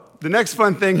The next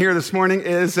fun thing here this morning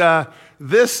is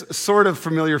this sort of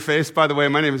familiar face. By the way,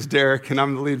 my name is Derek, and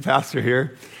I'm the lead pastor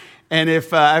here. And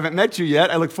if I haven't met you yet,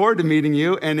 I look forward to meeting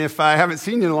you. And if I haven't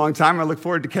seen you in a long time, I look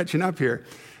forward to catching up here.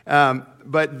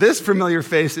 But this familiar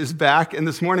face is back, and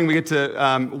this morning we get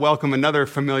to welcome another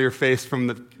familiar face from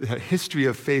the history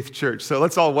of Faith Church. So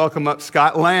let's all welcome up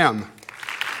Scott Lamb.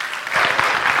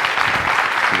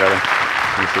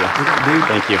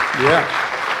 Thank you. Yeah.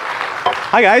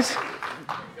 Hi, guys.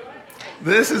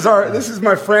 This is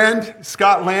my friend,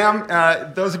 Scott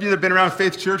Lamb. Those of you that have been around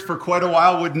Faith Church for quite a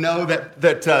while would know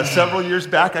that several years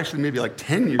back, actually maybe like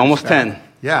 10 years Almost back, 10.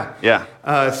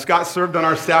 Yeah. Scott served on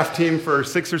our staff team for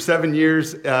 6 or 7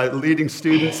 years, leading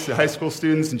students, high school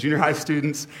students and junior high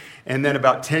students. And then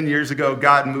about 10 years ago,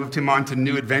 God moved him on to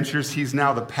new adventures. He's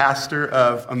now the pastor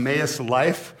of Emmaus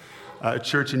Life, a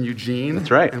church in Eugene. That's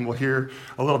right. And we'll hear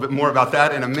a little bit more about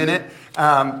that in a minute. Do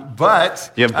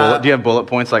you have bullet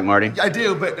points like Marty? I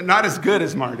do, but not as good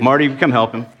as Marty. Marty, come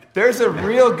help him. There's a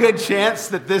real good chance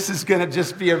that this is going to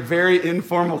just be a very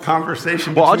informal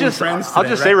conversation between friends today, I'll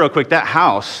just say real quick, that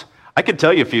house, I could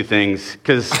tell you a few things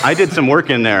because I did some work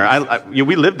in there.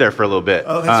 We lived there for a little bit.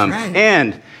 Oh, that's right.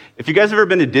 And if you guys have ever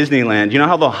been to Disneyland, you know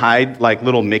how they'll hide like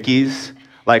little Mickeys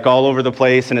like all over the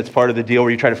place, and it's part of the deal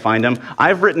where you try to find them?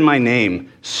 I've written my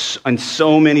name in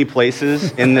so many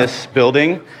places in this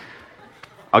building.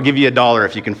 I'll give you $1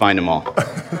 if you can find them all.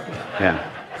 Yeah.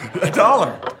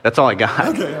 $1? That's all I got.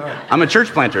 Okay, all right. I'm a church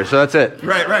planter, so that's it.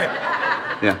 Right.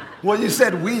 Yeah. Well, you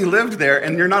said we lived there,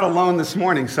 and you're not alone this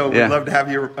morning, so we'd love to have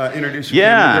you introduce your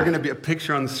family. There's going to be a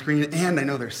picture on the screen, and I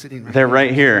know they're sitting right They're here.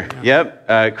 right here. Yeah.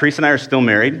 Yep. Chris and I are still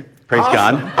married. Praise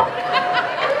Awesome.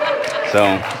 God. So,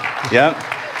 yep.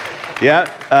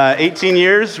 Yeah, 18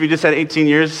 years. We just had 18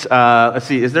 years. Let's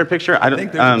see. Is there a picture? I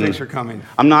think there's a picture coming.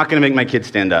 I'm not going to make my kids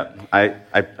stand up. I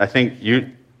think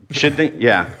you should think.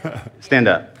 Yeah, stand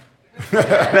up.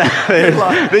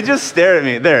 They just stare at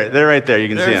me. They're right there. You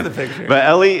can see them. There's the picture. But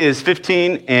Ellie is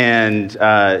 15, and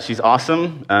she's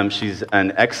awesome. She's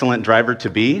an excellent driver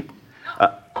to be.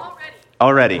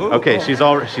 Already. Ooh, okay,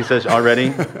 cool. She says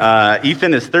already.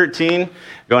 Ethan is 13,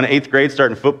 going to 8th grade,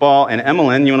 starting football. And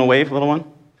Emmeline, you want to wave, little one?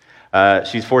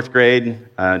 She's 4th grade,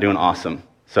 doing awesome.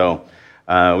 So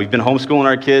we've been homeschooling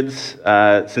our kids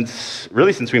since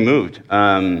we moved.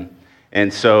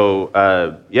 And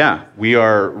so, we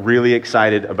are really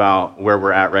excited about where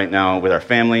we're at right now with our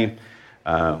family.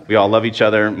 We all love each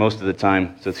other most of the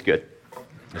time, so it's good.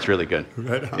 It's really good.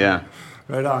 Right on. Yeah.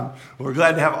 Right on. Well, we're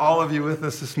glad to have all of you with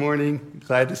us this morning.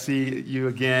 Glad to see you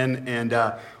again, and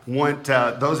want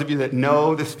those of you that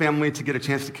know this family to get a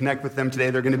chance to connect with them today.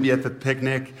 They're going to be at the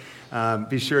picnic.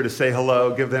 Be sure to say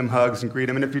hello, give them hugs, and greet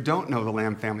them. And if you don't know the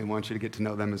Lamb family, we want you to get to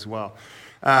know them as well.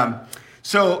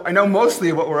 So I know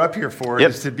mostly what we're up here for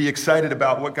is to be excited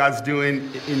about what God's doing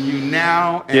in you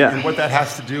now, and what that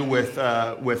has to do with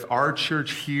our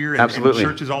church here and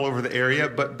churches all over the area.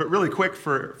 But really quick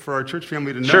for our church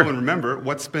family to know and remember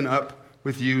what's been up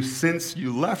with you since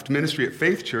you left ministry at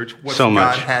Faith Church. What's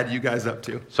God had you guys up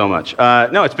to? So much.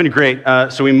 No, it's been great.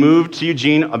 So we moved to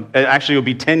Eugene. Actually, it'll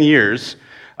be 10 years.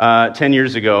 10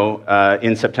 years ago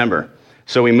in September.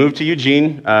 So we moved to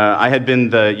Eugene. I had been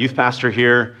the youth pastor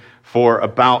here for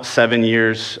about 7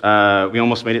 years. We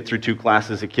almost made it through 2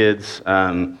 classes of kids.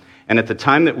 And at the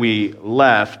time that we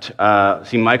left,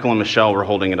 Michael and Michelle were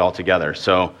holding it all together.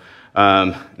 So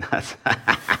no,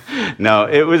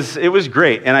 it was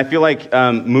great. And I feel like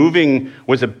moving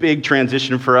was a big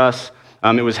transition for us.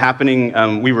 It was happening.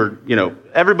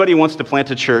 Everybody wants to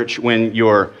plant a church when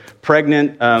your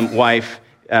pregnant wife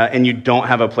and you don't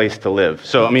have a place to live.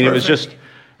 So, it was just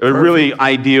a really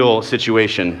ideal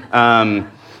situation.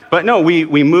 But no,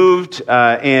 we moved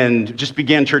and just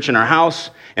began church in our house.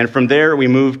 And from there, we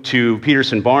moved to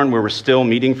Peterson Barn, where we're still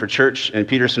meeting for church. And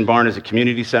Peterson Barn is a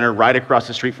community center right across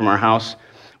the street from our house.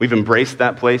 We've embraced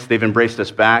that place. They've embraced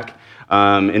us back.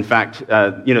 In fact,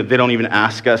 they don't even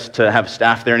ask us to have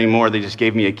staff there anymore. They just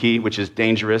gave me a key, which is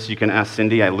dangerous. You can ask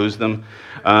Cindy. I lose them.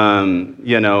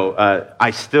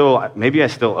 I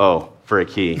still owe for a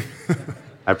key.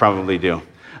 I probably do.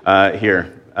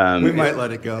 Here. We might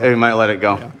let it go. We might let it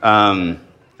go. Yeah.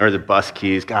 Or the bus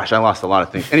keys. Gosh, I lost a lot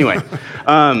of things. Anyway.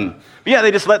 They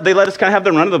let us kind of have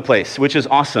the run of the place, which is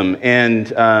awesome. And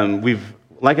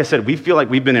like I said, we feel like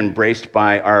we've been embraced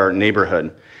by our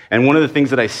neighborhood. And one of the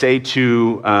things that I say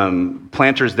to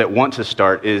planters that want to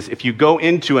start is if you go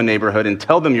into a neighborhood and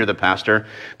tell them you're the pastor,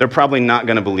 they're probably not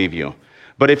going to believe you.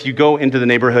 But if you go into the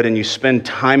neighborhood and you spend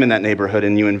time in that neighborhood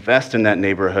and you invest in that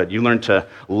neighborhood, you learn to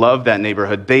love that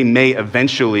neighborhood, they may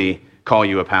eventually call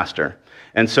you a pastor.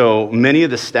 And so many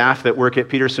of the staff that work at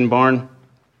Peterson Barn,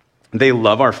 They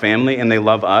love our family and they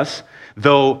love us,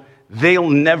 though they'll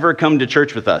never come to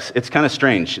church with us. It's kind of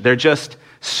strange. There's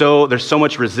so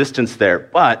much resistance there,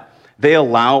 but they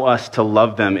allow us to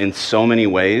love them in so many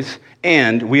ways,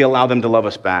 and we allow them to love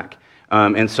us back.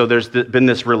 And so there's been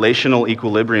this relational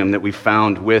equilibrium that we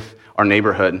found with our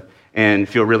neighborhood, and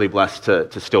feel really blessed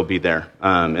to still be there.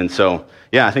 And so,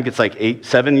 yeah, I think it's like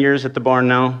 7 years at the barn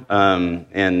now,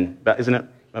 and isn't it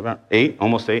about 8,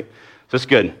 almost 8? So it's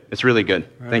good. It's really good.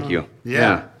 Thank you.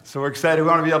 Yeah. So we're excited. We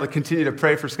want to be able to continue to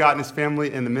pray for Scott and his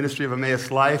family in the ministry of Emmaus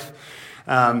Life.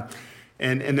 And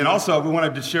then also, we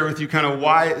wanted to share with you kind of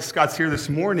why Scott's here this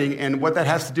morning and what that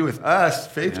has to do with us,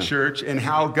 Faith Church, and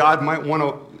how God might want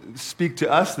to speak to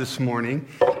us this morning.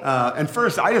 And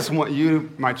first, I just want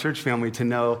you, my church family, to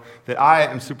know that I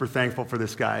am super thankful for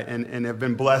this guy and have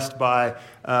been blessed by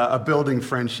a building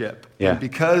friendship. Yeah. And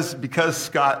because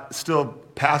Scott still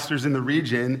pastors in the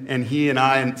region, and he and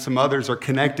I and some others are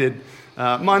connected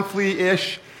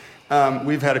monthly-ish,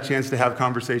 we've had a chance to have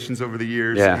conversations over the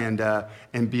years. Yeah.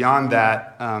 And beyond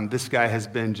that, this guy has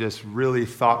been just really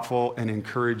thoughtful and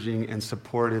encouraging and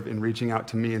supportive in reaching out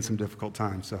to me in some difficult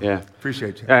times. So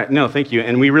appreciate you. No, thank you.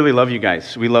 And we really love you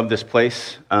guys. We love this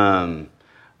place. When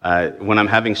I'm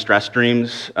having stress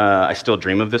dreams, I still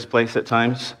dream of this place at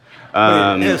times. In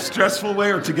a stressful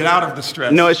way or to get out of the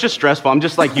stress? No, it's just stressful. I'm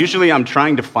just like, usually I'm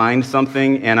trying to find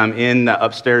something and I'm in the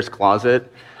upstairs closet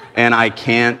and I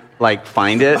can't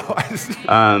find it. Oh, I see.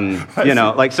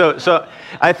 So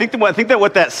I think that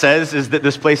what that says is that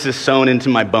this place is sewn into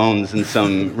my bones in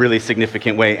some really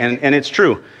significant way, and it's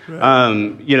true. Right.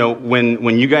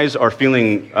 When you guys are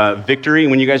feeling victory,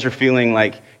 when you guys are feeling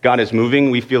like God is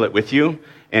moving, we feel it with you.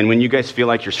 And when you guys feel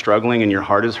like you're struggling and your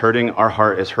heart is hurting, our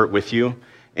heart is hurt with you.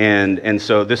 And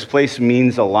so this place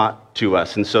means a lot to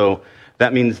us. And so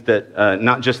that means that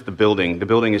not just the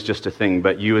building is just a thing,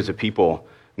 but you as a people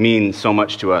mean so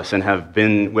much to us and have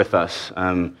been with us.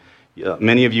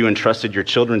 Many of you entrusted your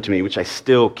children to me, which I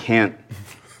still can't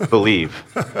believe,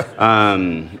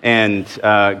 and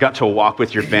got to walk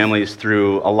with your families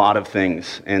through a lot of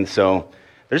things. And so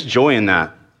there's joy in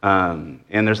that, and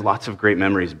there's lots of great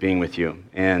memories being with you.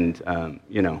 And,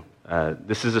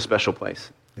 this is a special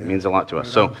place. It means a lot to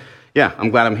us. So, yeah, I'm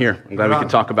glad I'm here. I'm glad we can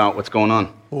talk about what's going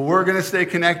on. Well, we're going to stay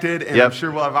connected, and I'm sure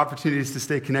we'll have opportunities to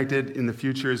stay connected in the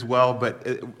future as well.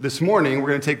 But this morning, we're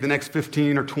going to take the next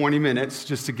 15 or 20 minutes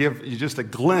just to give you just a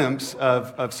glimpse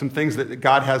of some things that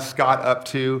God has Scott up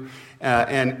to.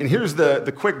 And here's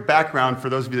the quick background for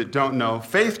those of you that don't know.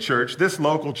 Faith Church, this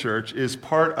local church, is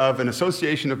part of an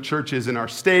association of churches in our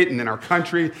state and in our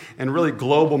country and really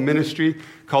global ministry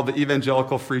called the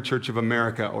Evangelical Free Church of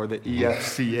America, or the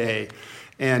EFCA.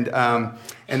 And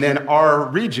then our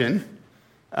region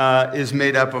is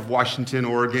made up of Washington,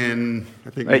 Oregon, I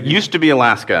think. It used to be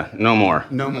Alaska. No more.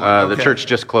 No more. Okay. The church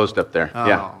just closed up there.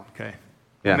 Oh, okay.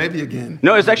 Yeah. Maybe again.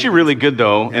 No, it's actually really good,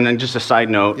 though. And then just a side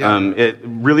note, it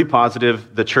really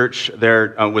positive. The church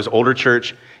there was older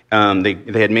church. They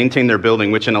had maintained their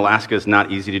building, which in Alaska is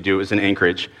not easy to do. It was in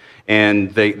Anchorage.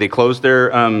 And they closed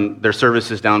their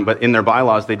services down, but in their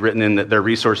bylaws, they'd written in that their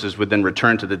resources would then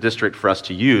return to the district for us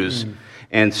to use.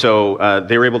 And so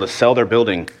they were able to sell their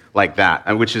building like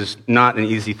that, which is not an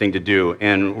easy thing to do.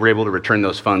 And we're able to return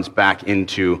those funds back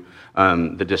into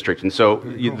the district. And so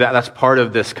that's part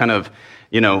of this kind of,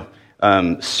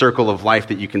 circle of life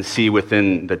that you can see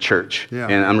within the church. Yeah.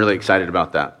 And I'm really excited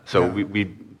about that. So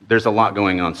there's a lot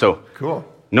going on. So cool.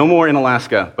 No more in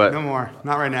Alaska, but no more.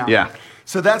 Not right now. Yeah.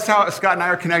 So that's how Scott and I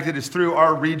are connected, is through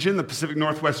our region, the Pacific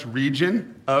Northwest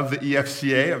region of the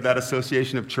EFCA, of that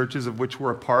association of churches of which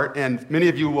we're a part. And many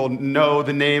of you will know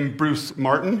the name Bruce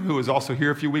Martin, who was also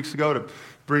here a few weeks ago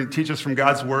to teach us from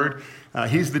God's Word.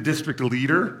 He's the district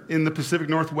leader in the Pacific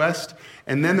Northwest.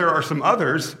 And then there are some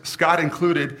others, Scott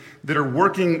included, that are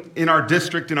working in our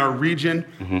district, in our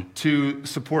region, to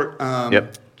support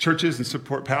churches and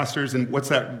support pastors. And what's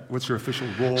your official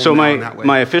role? So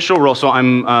my official role, so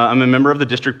I'm a member of the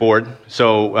district board.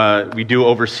 So we do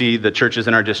oversee the churches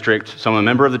in our district. So I'm a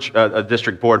member of the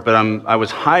district board, but I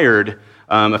was hired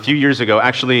a few years ago.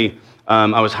 Actually,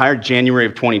 I was hired January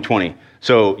of 2020.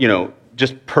 So,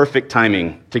 just perfect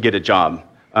timing to get a job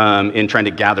in trying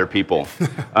to gather people.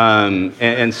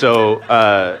 And so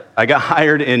I got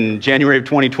hired in January of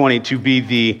 2020 to be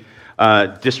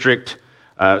the district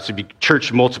be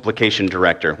church multiplication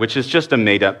director, which is just a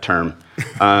made-up term.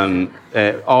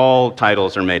 All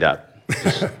titles are made up.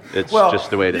 It's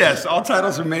just the way it is. Yes, all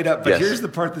titles are made up, but here's the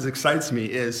part that excites me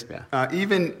is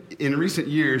even in recent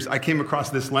years, I came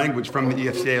across this language from the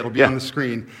EFCA. It'll be on the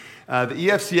screen. The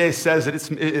EFCA says that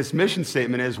its mission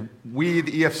statement is, we,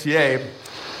 the EFCA,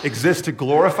 exists to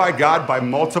glorify God by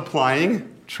multiplying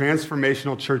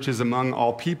transformational churches among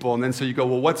all people. And then so you go,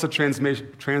 well, what's a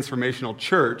transformational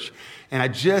church? And I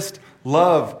just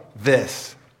love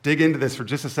this. Dig into this for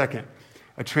just a second.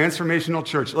 A transformational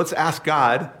church. Let's ask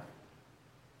God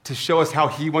to show us how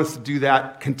he wants to do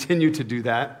that, continue to do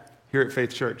that here at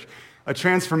Faith Church. A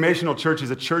transformational church is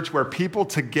a church where people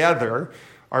together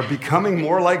are becoming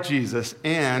more like Jesus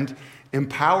and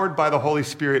empowered by the Holy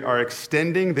Spirit are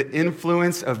extending the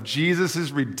influence of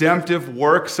Jesus' redemptive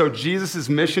work. So Jesus'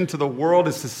 mission to the world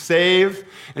is to save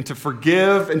and to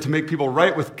forgive and to make people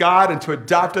right with God and to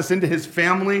adopt us into his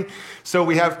family. So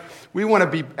we want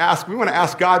to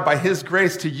ask God by his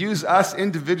grace to use us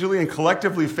individually and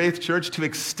collectively, Faith Church, to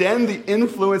extend the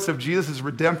influence of Jesus'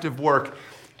 redemptive work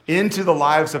into the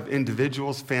lives of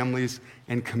individuals, families,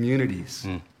 and communities.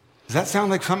 Does that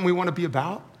sound like something we want to be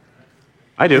about?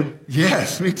 I do.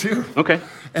 Yes, me too. Okay,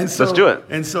 let's do it.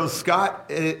 And so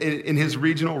Scott, in his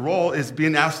regional role, is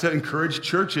being asked to encourage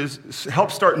churches,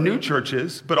 help start new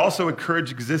churches, but also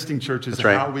encourage existing churches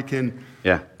and how we can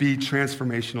be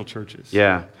transformational churches.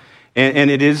 Yeah, and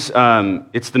it is,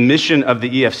 it's the mission of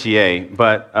the EFCA,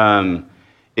 but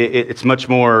it's much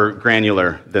more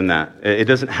granular than that. It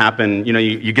doesn't happen,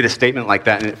 you get a statement like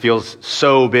that and it feels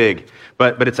so big,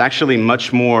 but it's actually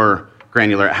much more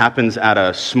granular. It happens at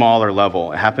a smaller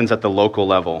level. It happens at the local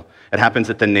level. It happens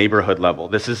at the neighborhood level.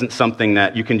 This isn't something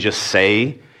that you can just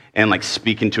say and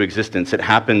speak into existence. It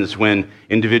happens when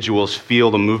individuals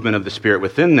feel the movement of the Spirit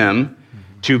within them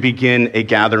to begin a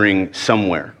gathering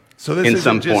somewhere. So this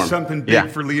isn't just something big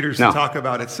for leaders to talk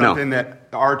about. It's something that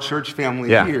our church family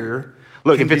here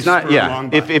Look, if it's not,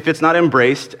 if it's not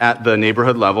embraced at the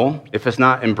neighborhood level, if it's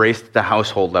not embraced at the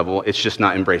household level, it's just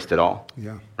not embraced at all.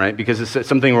 Yeah. Right? Because it's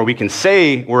something where we can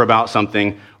say we're about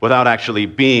something without actually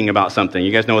being about something.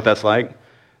 You guys know what that's like?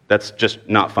 That's just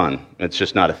not fun. It's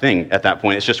just not a thing at that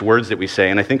point. It's just words that we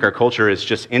say. And I think our culture is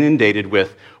just inundated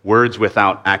with words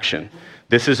without action.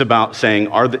 This is about saying,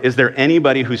 is there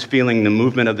anybody who's feeling the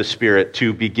movement of the Spirit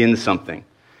to begin something,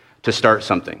 to start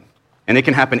something? And it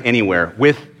can happen anywhere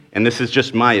and this is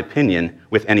just my opinion,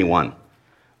 with anyone,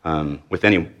 with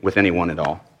anyone at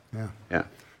all. Yeah.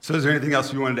 So is there anything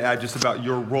else you wanted to add just about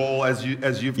your role as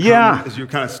you're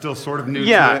kind of still sort of new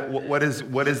to it?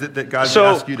 What is it that God's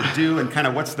asked you to do, and kind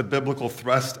of what's the biblical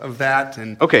thrust of that?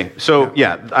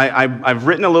 I've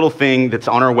written a little thing that's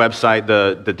on our website,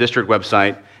 the district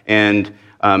website, and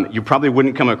you probably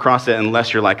wouldn't come across it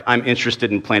unless you're like, I'm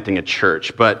interested in planting a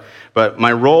church. But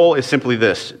my role is simply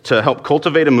this, to help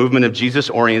cultivate a movement of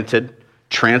Jesus-oriented,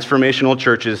 transformational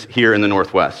churches here in the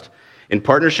Northwest. In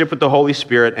partnership with the Holy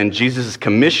Spirit and Jesus'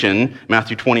 commission,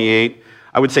 Matthew 28,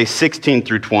 I would say 16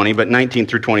 through 20, but 19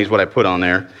 through 20 is what I put on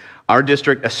there. Our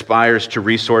district aspires to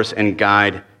resource and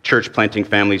guide church planting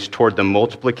families toward the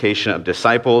multiplication of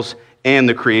disciples and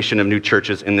the creation of new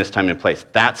churches in this time and place.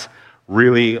 That's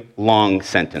really long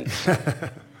sentence,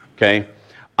 okay?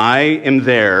 I am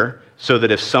there so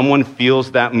that if someone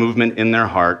feels that movement in their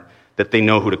heart, that they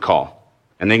know who to call.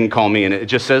 And they can call me, and it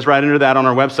just says right under that on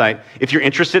our website, if you're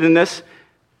interested in this,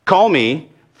 call me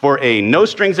for a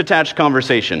no-strings-attached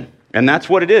conversation. And that's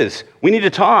what it is. We need to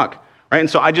talk, right? And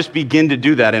so I just begin to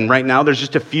do that. And right now there's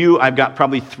just a few, I've got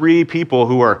probably 3 people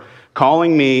who are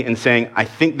calling me and saying, I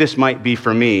think this might be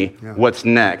for me, what's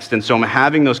next? And so I'm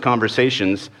having those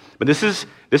conversations. But this is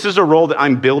a role that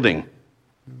I'm building.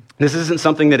 This isn't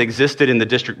something that existed in the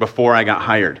district before I got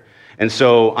hired. And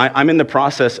so I'm in the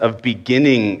process of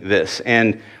beginning this.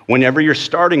 And whenever you're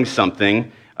starting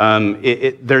something,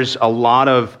 there's a lot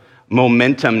of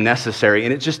momentum necessary,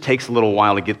 and it just takes a little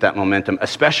while to get that momentum,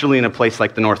 especially in a place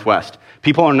like the Northwest.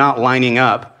 People are not lining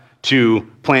up to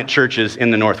plant churches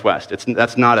in the Northwest.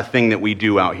 That's not a thing that we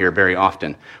do out here very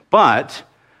often. But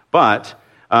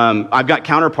I've got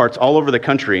counterparts all over the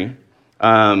country,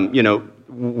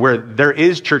 where there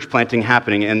is church planting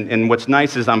happening. And what's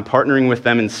nice is I'm partnering with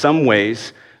them in some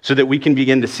ways so that we can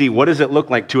begin to see what does it look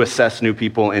like to assess new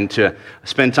people and to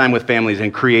spend time with families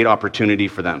and create opportunity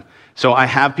for them. So I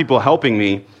have people helping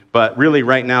me, but really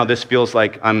right now this feels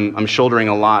like I'm shouldering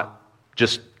a lot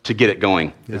just to get it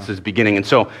going. This is beginning. And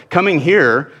so coming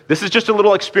here, this is just a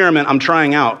little experiment I'm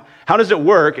trying out. How does it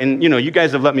work? And you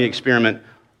guys have let me experiment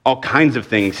all kinds of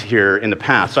things here in the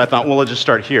past. So I thought, well, let's just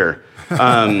start here.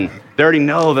 They already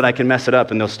know that I can mess it up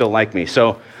and they'll still like me.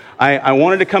 So I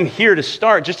wanted to come here to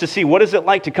start just to see what is it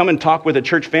like to come and talk with a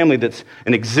church family that's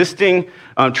an existing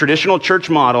traditional church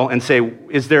model and say,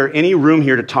 is there any room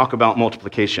here to talk about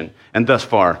multiplication? And thus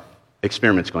far,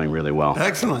 experiment's going really well.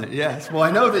 Excellent, yes. Well,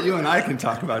 I know that you and I can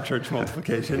talk about church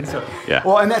multiplication. So, yeah.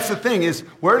 Well, and that's the thing is,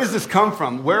 where does this come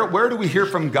from? Where do we hear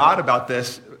from God about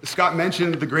this? Scott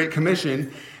mentioned the Great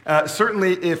Commission.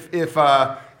 Certainly, if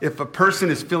a person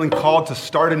is feeling called to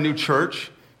start a new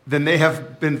church, then they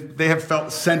have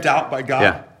felt sent out by God.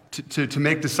 Yeah. To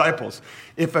make disciples.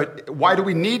 Why do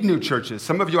we need new churches?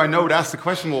 Some of you I know would ask the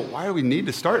question, well, why do we need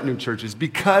to start new churches?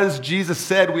 Because Jesus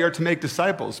said we are to make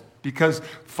disciples. Because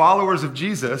followers of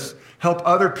Jesus help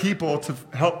other people to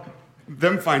help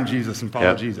them find Jesus and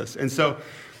follow Jesus. And so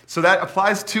that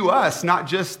applies to us, not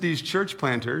just these church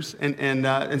planters.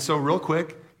 And so real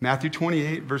quick, Matthew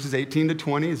 28, verses 18 to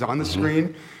 20 is on the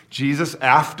screen. Jesus,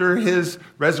 after his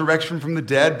resurrection from the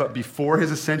dead, but before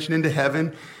his ascension into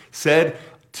heaven, said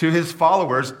to his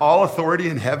followers, all authority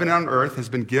in heaven and on earth has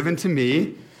been given to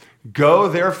me. Go,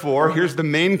 therefore, here's the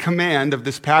main command of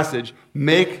this passage,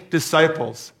 make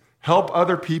disciples. Help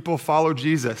other people follow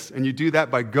Jesus. And you do that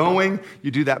by going.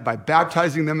 You do that by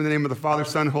baptizing them in the name of the Father,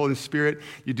 Son, Holy Spirit.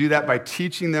 You do that by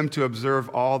teaching them to observe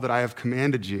all that I have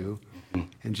commanded you.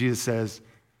 And Jesus says,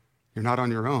 you're not on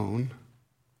your own.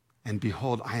 And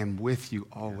behold, I am with you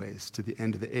always to the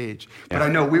end of the age. Yeah. But I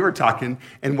know we were talking,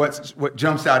 and what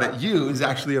jumps out at you is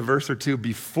actually a verse or two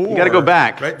before. You got to go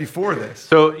back. Right before this.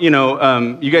 So,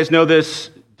 you guys know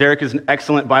this. Derek is an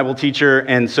excellent Bible teacher,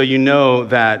 and so you know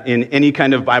that in any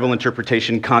kind of Bible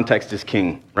interpretation, context is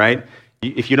king, right?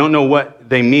 If you don't know what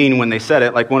they mean when they said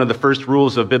it, like one of the first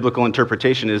rules of biblical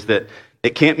interpretation is that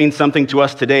it can't mean something to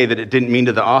us today that it didn't mean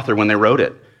to the author when they wrote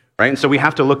it. Right? And so we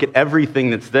have to look at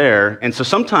everything that's there. And so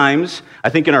sometimes,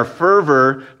 I think in our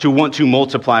fervor to want to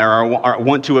multiply or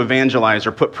want to evangelize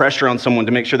or put pressure on someone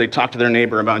to make sure they talk to their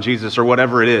neighbor about Jesus or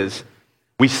whatever it is,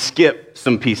 we skip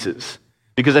some pieces.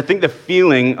 Because I think the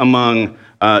feeling among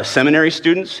seminary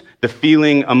students, the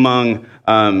feeling among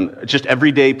just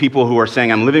everyday people who are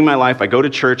saying, I'm living my life, I go to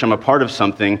church, I'm a part of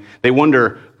something, they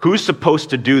wonder, who's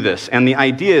supposed to do this? And the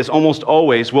idea is almost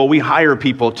always, well, we hire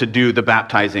people to do the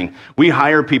baptizing. We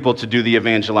hire people to do the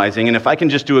evangelizing. And if I can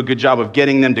just do a good job of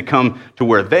getting them to come to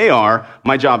where they are,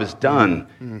 my job is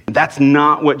done. That's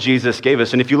not what Jesus gave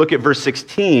us. And if you look at verse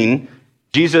 16,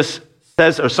 Jesus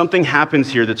says, or something happens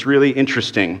here that's really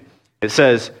interesting. It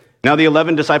says, now the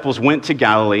 11 disciples went to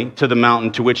Galilee, to the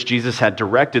mountain to which Jesus had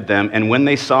directed them, and when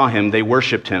they saw him, they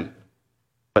worshiped him.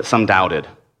 But some doubted.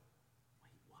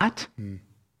 What?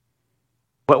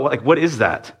 What is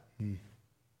that?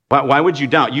 Why would you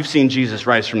doubt? You've seen Jesus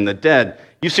rise from the dead.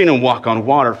 You've seen him walk on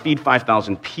water, feed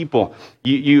 5,000 people.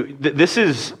 Jesus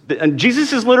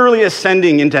is literally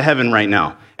ascending into heaven right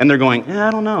now. And they're going,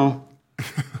 I don't know.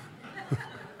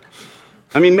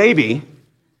 I mean, maybe.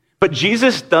 But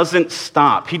Jesus doesn't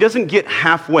stop. He doesn't get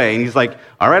halfway. And he's like,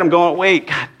 all right, I'm going, wait,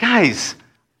 guys,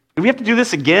 do we have to do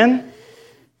this again?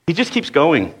 He just keeps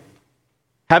going.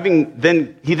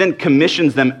 He then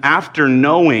commissions them after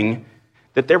knowing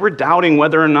that they were doubting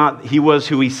whether or not he was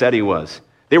who he said he was.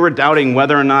 They were doubting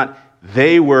whether or not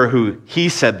they were who he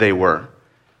said they were.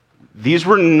 These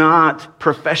were not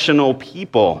professional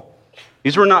people.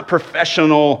 These were not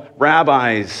professional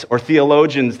rabbis or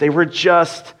theologians. They were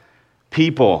just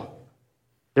people.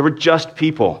 They were just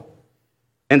people.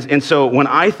 And so when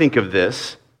I think of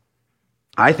this,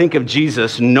 I think of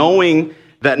Jesus knowing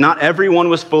that not everyone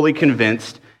was fully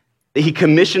convinced. He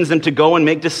commissions them to go and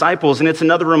make disciples. And it's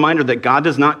another reminder that God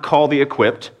does not call the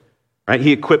equipped, right?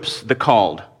 He equips the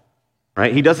called,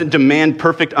 right? He doesn't demand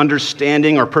perfect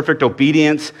understanding or perfect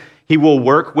obedience. He will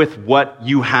work with what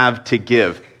you have to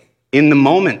give in the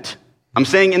moment. I'm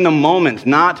saying in the moment,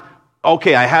 not,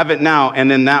 okay, I have it now, and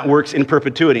then that works in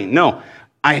perpetuity. No,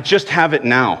 I just have it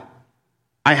now.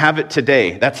 I have it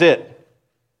today. That's it.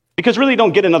 Because really you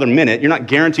don't get another minute. You're not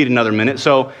guaranteed another minute.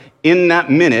 So in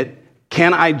that minute,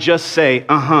 can I just say,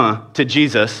 to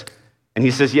Jesus? And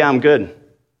he says, yeah, I'm good.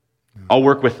 I'll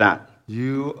work with that.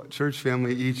 You, church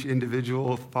family, each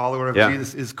individual follower of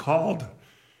Jesus is called.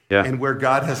 Yeah. And where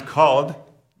God has called,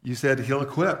 you said he'll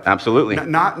equip. Absolutely.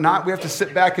 Not we have to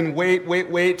sit back and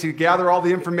wait to gather all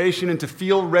the information and to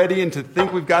feel ready and to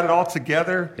think we've got it all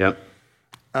together. Yep.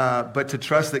 But to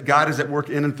trust that God is at work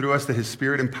in and through us, that his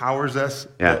Spirit empowers us,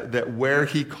 that where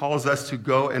he calls us to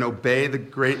go and obey the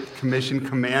Great Commission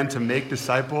command to make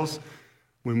disciples,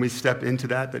 when we step into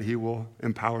that he will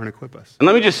empower and equip us. And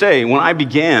let me just say, when I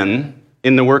began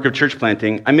in the work of church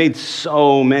planting, I made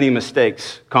so many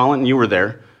mistakes. Colin, you were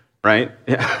there, right?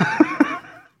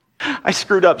 I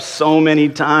screwed up so many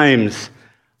times.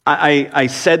 I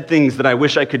said things that I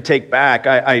wish I could take back.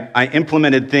 I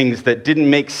implemented things that didn't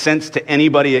make sense to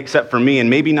anybody except for me, and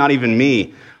maybe not even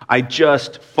me. I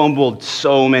just fumbled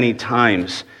so many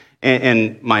times.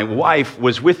 And my wife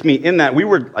was with me in that. We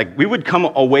would come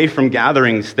away from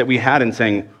gatherings that we had and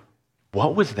saying,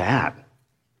 what was that?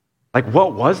 Like,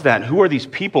 what was that? Who are these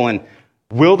people? And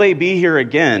Will they be here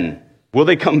again? Will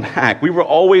they come back? We were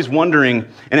always wondering,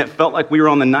 and it felt like we were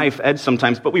on the knife edge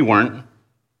sometimes, but we weren't.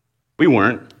 We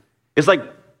weren't. It's like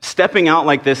stepping out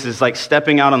like this is like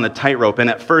stepping out on the tightrope, and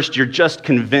at first you're just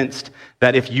convinced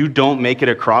that if you don't make it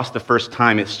across the first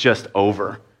time, it's just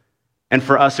over. And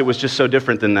for us, it was just so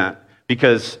different than that,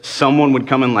 because someone would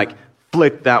come and like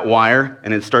flick that wire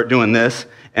and it'd start doing this,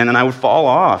 and then I would fall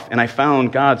off. And I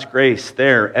found God's grace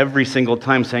there every single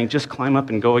time saying, just climb up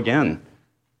and go again.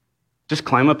 Just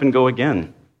climb up and go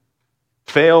again.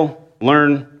 Fail,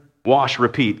 learn, wash,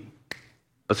 repeat.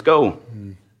 Let's go.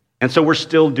 And so we're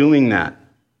still doing that.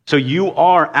 So you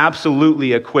are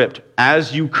absolutely equipped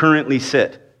as you currently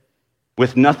sit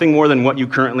with nothing more than what you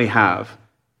currently have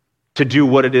to do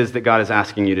what it is that God is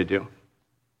asking you to do.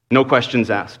 No questions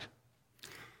asked.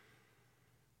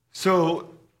 So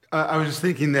I was just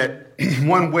thinking that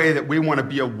one way that we want to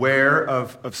be aware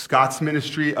of Scott's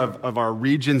ministry, of our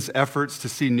region's efforts to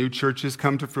see new churches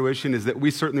come to fruition, is that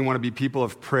we certainly want to be people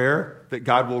of prayer, that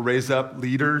God will raise up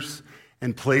leaders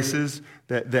and places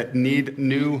that need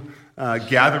new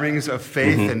gatherings of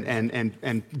faith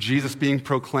and Jesus being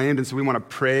proclaimed. And so we want to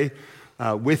pray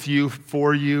with you,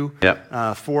 for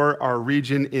our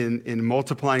region in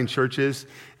multiplying churches.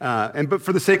 But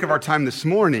for the sake of our time this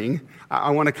morning, I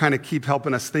want to kind of keep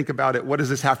helping us think about it. What does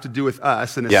this have to do with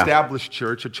us, an established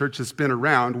church, a church that's been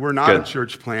around? We're not a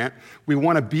church plant. We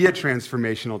want to be a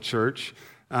transformational church.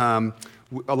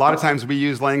 A lot of times we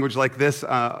use language like this.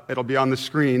 It'll be on the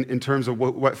screen in terms of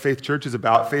what Faith Church is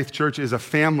about. Faith Church is a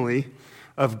family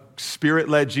of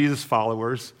Spirit-led Jesus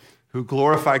followers who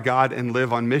glorify God and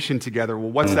live on mission together.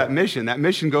 Well, what's that mission? That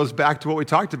mission goes back to what we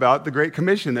talked about, the Great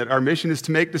Commission, that our mission is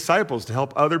to make disciples, to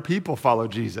help other people follow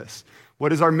Jesus.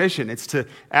 What is our mission? It's to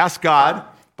ask God,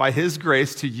 by His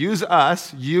grace, to use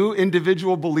us, you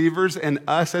individual believers and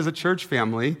us as a church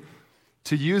family,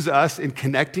 to use us in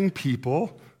connecting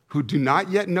people who do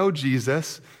not yet know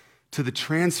Jesus to the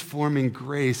transforming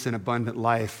grace and abundant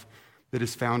life that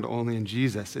is found only in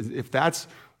Jesus. If that's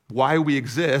why we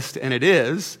exist, and it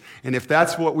is, and if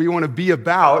that's what we want to be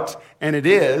about, and it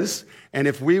is, and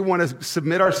if we want to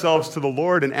submit ourselves to the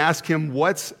Lord and ask Him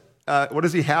what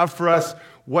does He have for us,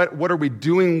 what are we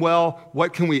doing well,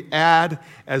 what can we add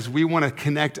as we want to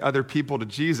connect other people to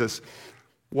Jesus.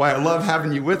 Why I love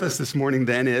having you with us this morning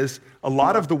then is a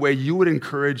lot of the way you would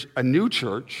encourage a new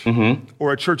church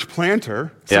or a church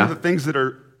planter, some of the things that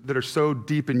are so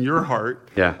deep in your heart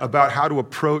about how to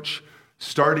approach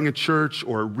starting a church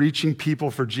or reaching people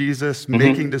for Jesus,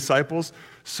 making disciples,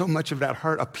 so much of that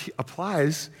heart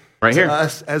applies to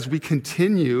us as we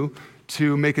continue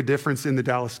to make a difference in the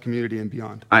Dallas community and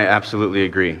beyond. I absolutely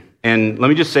agree. And let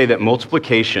me just say that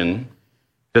multiplication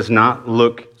does not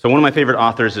look... So one of my favorite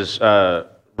authors is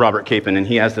Robert Capon, and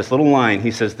he has this little line. He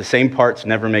says, the same parts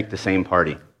never make the same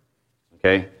party.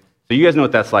 Okay? So you guys know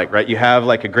what that's like, right? You have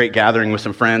like a great gathering with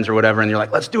some friends or whatever, and you're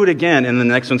like, let's do it again. And then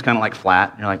the next one's kind of like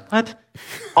flat. And you're like, what?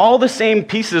 All the same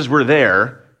pieces were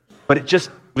there, but it just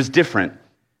was different.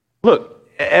 Look,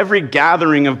 every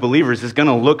gathering of believers is going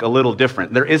to look a little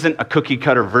different. There isn't a cookie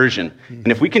cutter version. And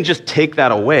if we can just take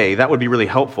that away, that would be really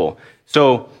helpful.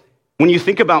 So when you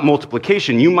think about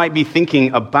multiplication, you might be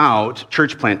thinking about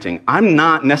church planting. I'm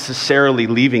not necessarily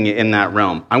leaving it in that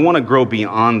realm. I want to grow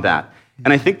beyond that.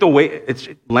 And I think the way it's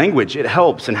language, it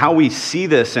helps, and how we see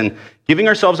this and giving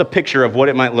ourselves a picture of what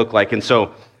it might look like. And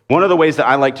so one of the ways that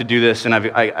I like to do this, and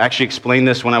I actually explained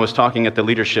this when I was talking at the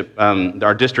leadership,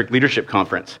 our district leadership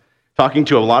conference, talking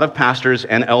to a lot of pastors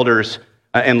and elders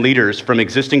and leaders from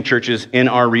existing churches in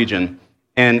our region.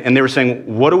 And they were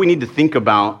saying, what do we need to think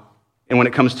about and when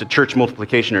it comes to church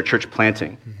multiplication or church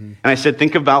planting? And I said,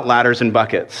 think about ladders and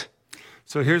buckets.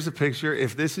 So here's a picture.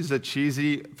 If this is a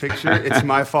cheesy picture, it's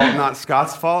my fault, not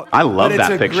Scott's fault. I love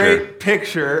that picture. It's a great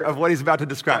picture of what he's about to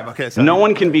describe. Okay, so no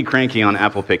one can be cranky on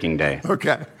apple picking day.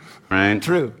 Okay. Right?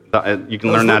 True. You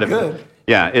can learn that. Good.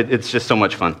 Yeah, it's just so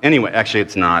much fun. Anyway, actually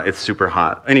it's not. It's super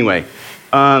hot. Anyway,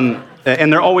 and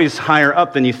they're always higher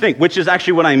up than you think, which is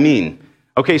actually what I mean.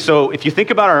 Okay, so if you think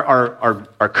about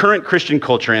our current Christian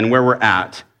culture and where we're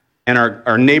at, and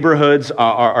our neighborhoods,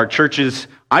 our churches.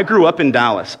 I grew up in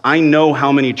Dallas. I know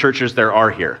how many churches there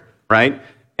are here, right?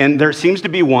 And there seems to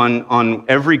be one on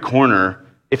every corner.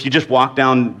 If you just walk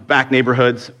down back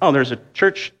neighborhoods, oh, there's a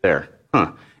church there.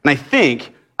 And I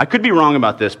think, I could be wrong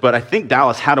about this, but I think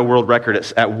Dallas had a world record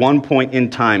at one point in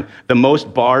time, the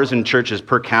most bars and churches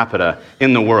per capita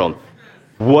in the world.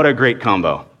 What a great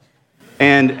combo.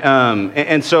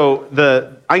 And so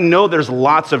I know there's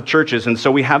lots of churches, and so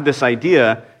we have this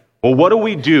idea, well, what do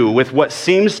we do with what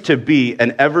seems to be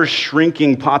an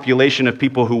ever-shrinking population of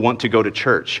people who want to go to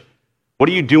church? What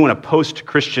do you do in a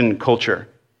post-Christian culture,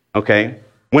 okay?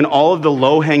 When all of the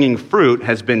low-hanging fruit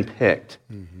has been picked.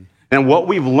 And what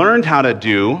we've learned how to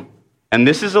do, and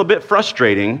this is a bit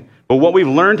frustrating, but what we've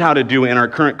learned how to do in our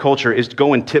current culture is to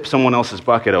go and tip someone else's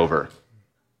bucket over,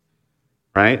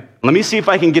 right? Let me see if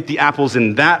I can get the apples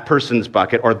in that person's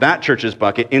bucket or that church's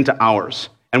bucket into ours,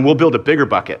 and we'll build a bigger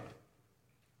bucket.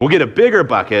 We'll get a bigger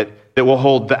bucket that will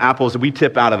hold the apples that we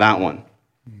tip out of that one.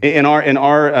 In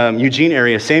our Eugene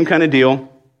area, same kind of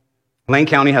deal. Lane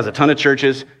County has a ton of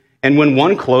churches, and when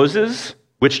one closes,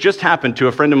 which just happened to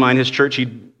a friend of mine, his church,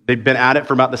 they'd been at it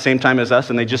for about the same time as us,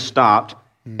 and they just stopped.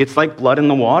 It's like blood in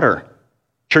the water.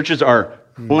 Churches are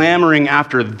clamoring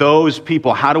after those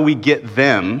people. How do we get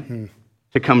them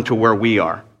to come to where we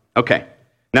are? Okay,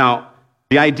 now,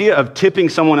 the idea of tipping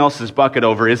someone else's bucket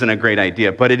over isn't a great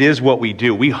idea, but it is what we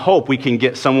do. We hope we can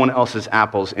get someone else's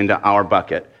apples into our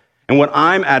bucket. And what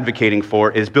I'm advocating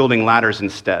for is building ladders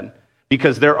instead,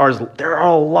 because there are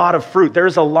a lot of fruit.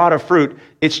 There's a lot of fruit.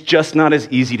 It's just not as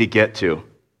easy to get to.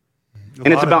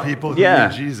 And it's about people who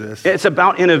need Jesus. It's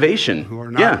about innovation. Who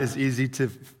are not as easy to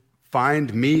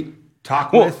find, meet,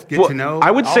 talk with, get to know.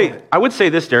 I would say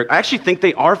this, Derek. I actually think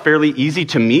they are fairly easy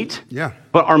to meet. Yeah.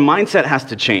 But our mindset has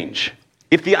to change.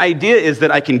 If the idea is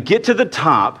that I can get to the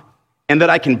top and that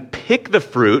I can pick the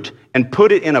fruit and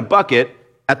put it in a bucket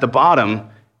at the bottom,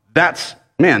 that's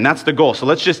the goal.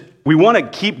 So we want to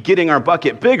keep getting our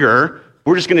bucket bigger.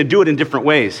 We're just going to do it in different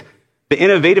ways. The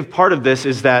innovative part of this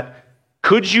is that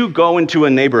could you go into a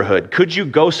neighborhood? Could you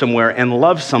go somewhere and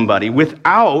love somebody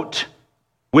without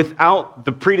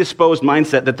the predisposed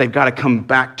mindset that they've got to come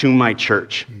back to my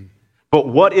church? But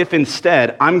what if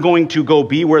instead I'm going to go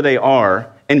be where they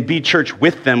are and be church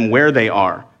with them where they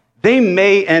are? They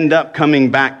may end up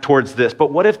coming back towards this,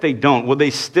 but what if they don't? Will they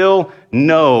still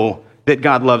know that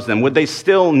God loves them? Would they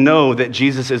still know that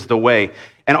Jesus is the way?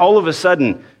 And all of a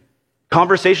sudden,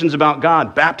 conversations about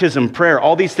God, baptism, prayer,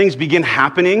 all these things begin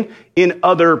happening in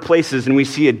other places, and we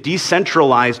see a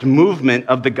decentralized movement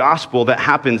of the gospel that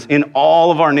happens in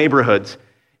all of our neighborhoods.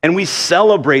 And we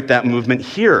celebrate that movement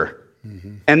here.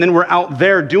 And then we're out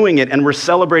there doing it, and we're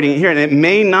celebrating it here. And it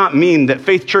may not mean that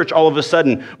Faith Church all of a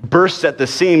sudden bursts at the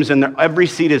seams and every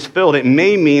seat is filled. It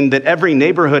may mean that every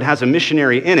neighborhood has a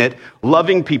missionary in it,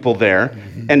 loving people there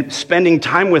and spending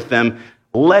time with them,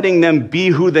 letting them be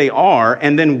who they are,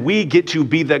 and then we get to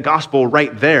be the gospel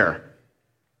right there.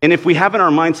 And if we have in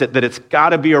our mindset that it's got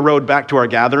to be a road back to our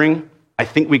gathering, I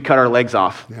think we cut our legs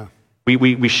off. Yeah.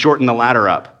 We shorten the ladder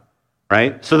up,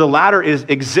 right? So the ladder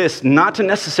exists not to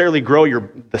necessarily grow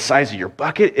the size of your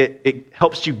bucket. It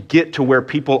helps you get to where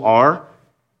people are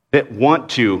that want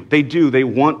to. They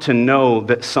want to know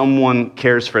that someone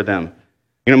cares for them.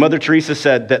 You know, Mother Teresa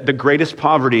said that the greatest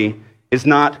poverty is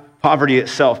not poverty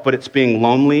itself, but it's being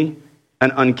lonely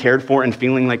and uncared for and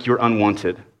feeling like you're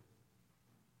unwanted.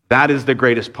 That is the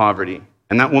greatest poverty.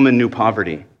 And that woman knew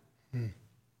poverty.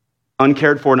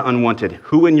 Uncared for and unwanted.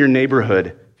 Who in your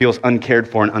neighborhood feels uncared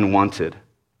for and unwanted?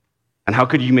 And how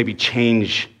could you maybe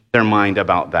change their mind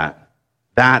about that?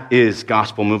 That is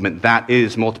gospel movement. That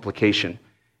is multiplication.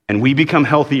 And we become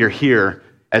healthier here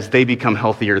as they become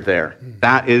healthier there.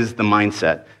 That is the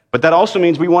mindset. But that also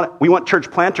means we want church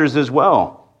planters as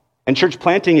well. And church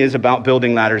planting is about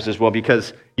building ladders as well,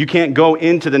 because you can't go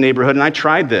into the neighborhood, and I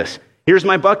tried this. Here's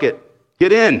my bucket.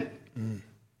 Get in.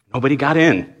 Nobody got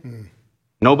in.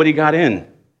 Nobody got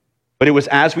in. But it was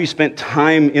as we spent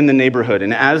time in the neighborhood,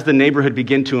 and as the neighborhood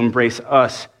began to embrace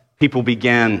us, people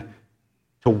began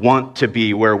to want to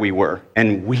be where we were.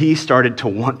 And we started to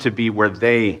want to be where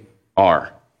they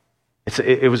are.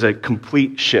 It was a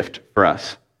complete shift for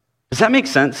us. Does that make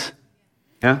sense?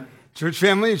 Yeah? Church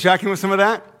family, you tracking with some of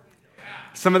that?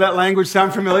 Some of that language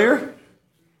sound familiar?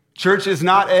 Church is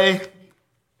not a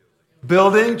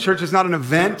building. Church is not an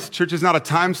event. Church is not a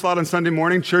time slot on Sunday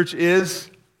morning. Church is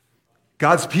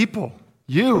God's people.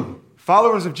 You,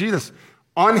 followers of Jesus,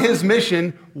 on his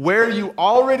mission, where you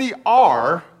already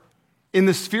are, in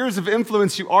the spheres of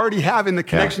influence you already have, in the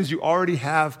connections you already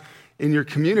have in your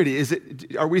community.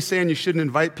 Are we saying you shouldn't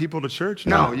invite people to church?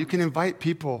 No, you can invite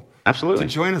people to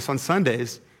join us on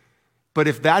Sundays. But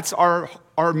if that's our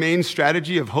main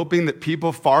strategy of hoping that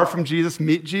people far from Jesus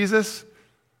meet Jesus,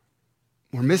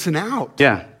 we're missing out.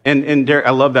 Yeah, and Derek,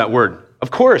 I love that word.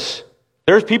 Of course,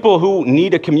 there's people who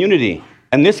need a community,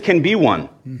 and this can be one.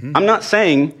 I'm not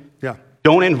saying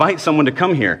don't invite someone to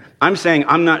come here. I'm saying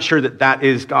I'm not sure that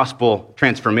is gospel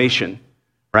transformation,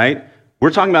 right?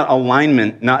 We're talking about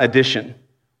alignment, not addition.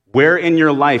 Where in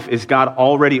your life is God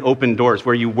already opened doors?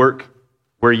 Where you work,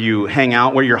 where you hang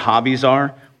out, where your hobbies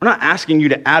are? We're not asking you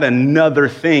to add another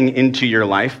thing into your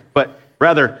life, but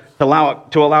rather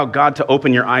to allow God to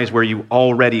open your eyes where you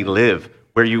already live,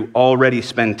 where you already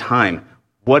spend time.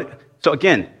 So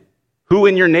again, who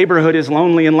in your neighborhood is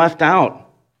lonely and left out?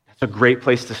 That's a great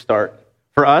place to start.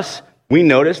 For us, we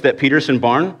noticed that Peterson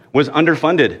Barn was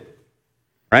underfunded,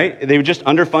 right? They were just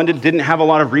underfunded, didn't have a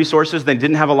lot of resources, they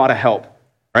didn't have a lot of help,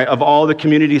 right? Of all the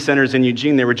community centers in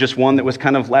Eugene, they were just one that was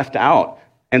kind of left out.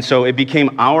 And so it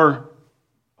became our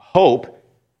hope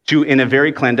to, in a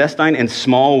very clandestine and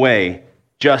small way,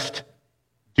 just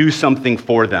do something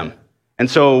for them. And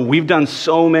so we've done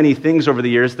so many things over the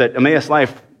years that Emmaus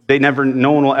Life,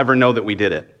 no one will ever know that we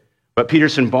did it. But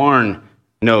Peterson Barn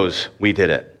knows we did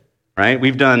it, right?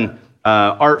 We've done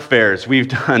art fairs. We've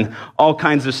done all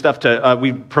kinds of stuff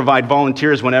we provide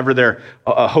volunteers whenever they're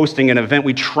hosting an event.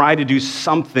 We try to do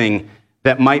something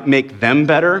that might make them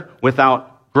better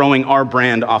without growing our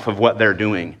brand off of what they're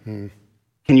doing.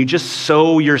 Can you just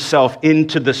sow yourself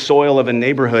into the soil of a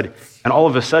neighborhood, and all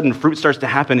of a sudden fruit starts to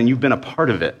happen and you've been a part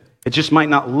of it? It just might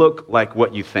not look like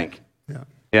what you think.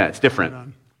 Yeah, it's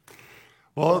different.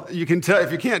 Well, you can tell,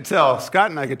 if you can't tell, Scott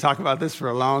and I could talk about this for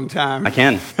a long time. I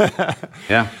can.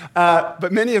 Yeah.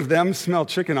 But many of them smell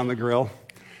chicken on the grill.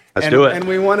 Let's do it. And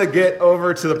we want to get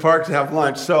over to the park to have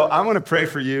lunch. So I want to pray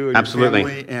for you and Absolutely. Your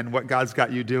family and what God's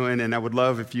got you doing. And I would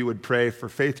love if you would pray for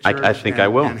Faith Church. I think I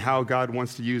will. And how God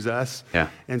wants to use us. Yeah.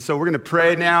 And so we're going to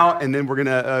pray now, and then we're going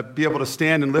to be able to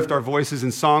stand and lift our voices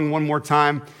in song one more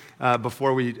time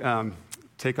before we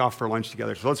take off for lunch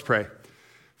together. So let's pray.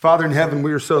 Father in heaven,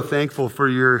 we are so thankful for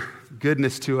your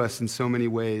goodness to us in so many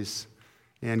ways.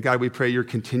 And God, we pray your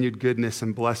continued goodness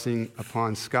and blessing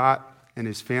upon Scott and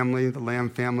his family, the Lamb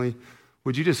family.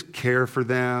 Would you just care for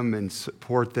them and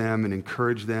support them and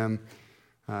encourage them?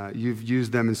 You've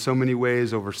used them in so many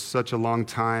ways over such a long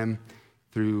time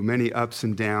through many ups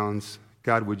and downs.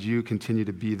 God, would you continue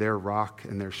to be their rock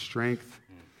and their strength?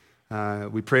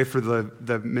 We pray for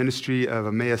the ministry of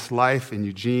Emmaus Life in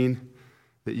Eugene,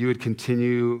 that you would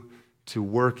continue to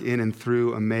work in and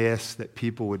through Emmaus, that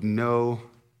people would know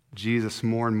Jesus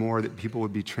more and more, that people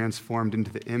would be transformed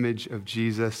into the image of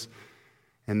Jesus,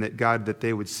 and that, God, that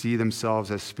they would see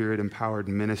themselves as Spirit-empowered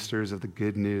ministers of the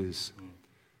good news,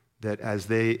 that as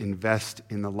they invest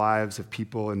in the lives of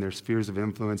people in their spheres of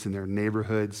influence, in their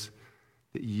neighborhoods,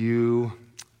 that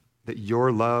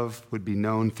your love would be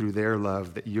known through their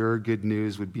love, that your good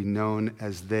news would be known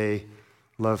as they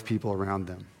love people around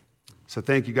them. So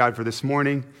thank you, God, for this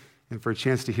morning and for a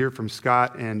chance to hear from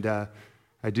Scott. And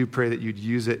I do pray that you'd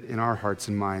use it in our hearts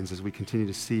and minds as we continue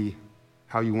to see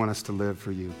how you want us to live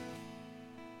for you.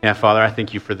 Yeah, Father, I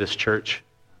thank you for this church.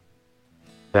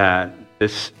 That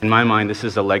this, in my mind, this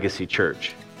is a legacy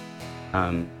church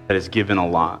that has given a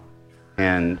lot.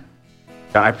 And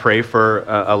God, I pray for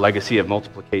a legacy of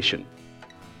multiplication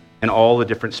in all the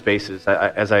different spaces.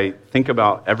 As I think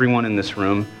about everyone in this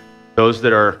room, those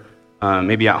that are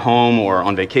maybe at home or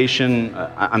on vacation,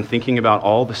 I'm thinking about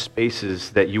all the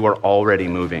spaces that you are already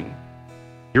moving.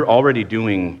 You're already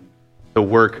doing the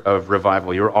work of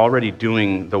revival. You're already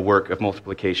doing the work of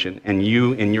multiplication. And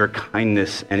you, in your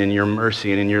kindness and in your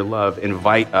mercy and in your love,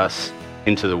 invite us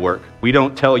into the work. We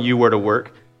don't tell you where to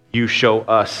work. You show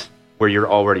us where you're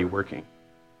already working.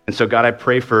 And so, God, I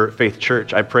pray for Faith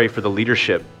Church. I pray for the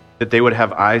leadership, that they would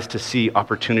have eyes to see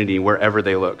opportunity wherever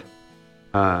they look.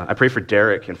 I pray for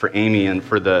Derek and for Amy and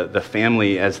for the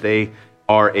family as they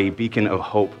are a beacon of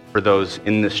hope for those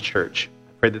in this church.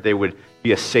 I pray that they would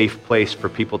be a safe place for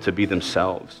people to be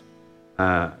themselves.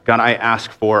 God, I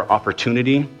ask for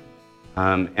opportunity,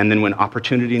 and then when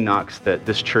opportunity knocks, that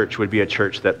this church would be a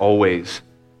church that always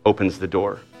opens the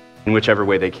door in whichever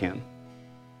way they can.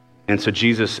 And so,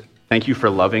 Jesus, thank you for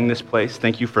loving this place.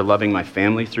 Thank you for loving my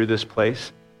family through this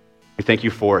place. We thank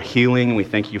you for healing. We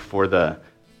thank you for the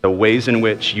ways in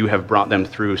which you have brought them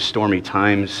through stormy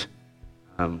times,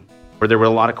 where there were a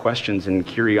lot of questions and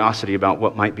curiosity about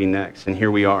what might be next. And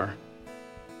here we are.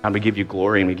 God, we give you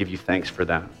glory and we give you thanks for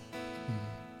that.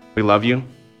 We love you.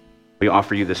 We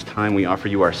offer you this time. We offer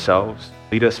you ourselves.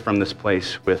 Lead us from this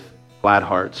place with glad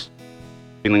hearts,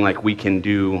 feeling like we can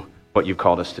do what you've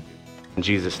called us to do. In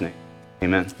Jesus' name,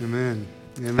 amen. Amen.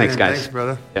 Amen. Thanks, guys. Thanks,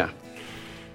 brother. Yeah.